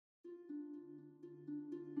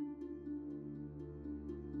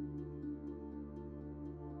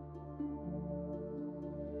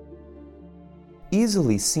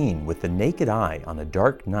Easily seen with the naked eye on a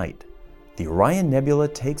dark night, the Orion Nebula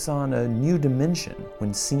takes on a new dimension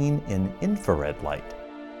when seen in infrared light.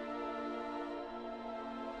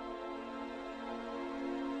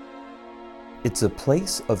 It's a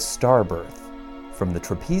place of star birth, from the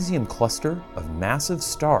trapezium cluster of massive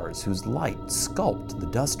stars whose light sculpt the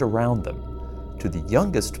dust around them, to the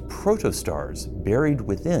youngest protostars buried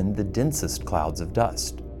within the densest clouds of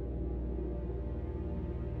dust.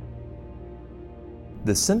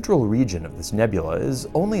 The central region of this nebula is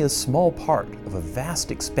only a small part of a vast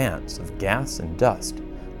expanse of gas and dust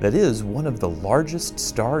that is one of the largest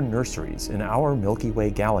star nurseries in our Milky Way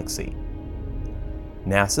galaxy.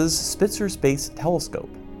 NASA's Spitzer Space Telescope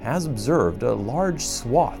has observed a large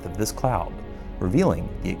swath of this cloud, revealing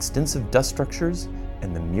the extensive dust structures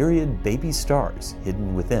and the myriad baby stars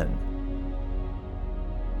hidden within.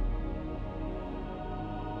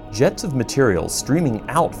 Jets of material streaming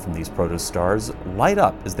out from these protostars light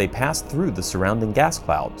up as they pass through the surrounding gas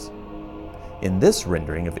clouds. In this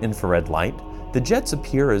rendering of infrared light, the jets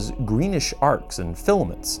appear as greenish arcs and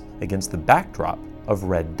filaments against the backdrop of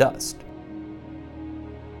red dust.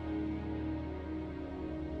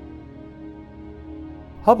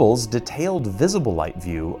 Hubble's detailed visible light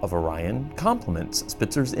view of Orion complements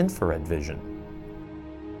Spitzer's infrared vision.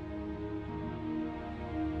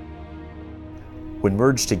 When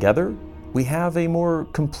merged together, we have a more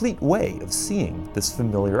complete way of seeing this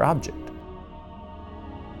familiar object.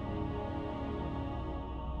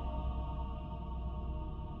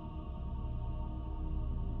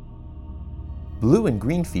 Blue and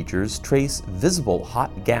green features trace visible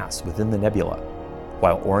hot gas within the nebula,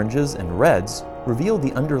 while oranges and reds reveal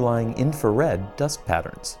the underlying infrared dust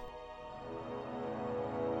patterns.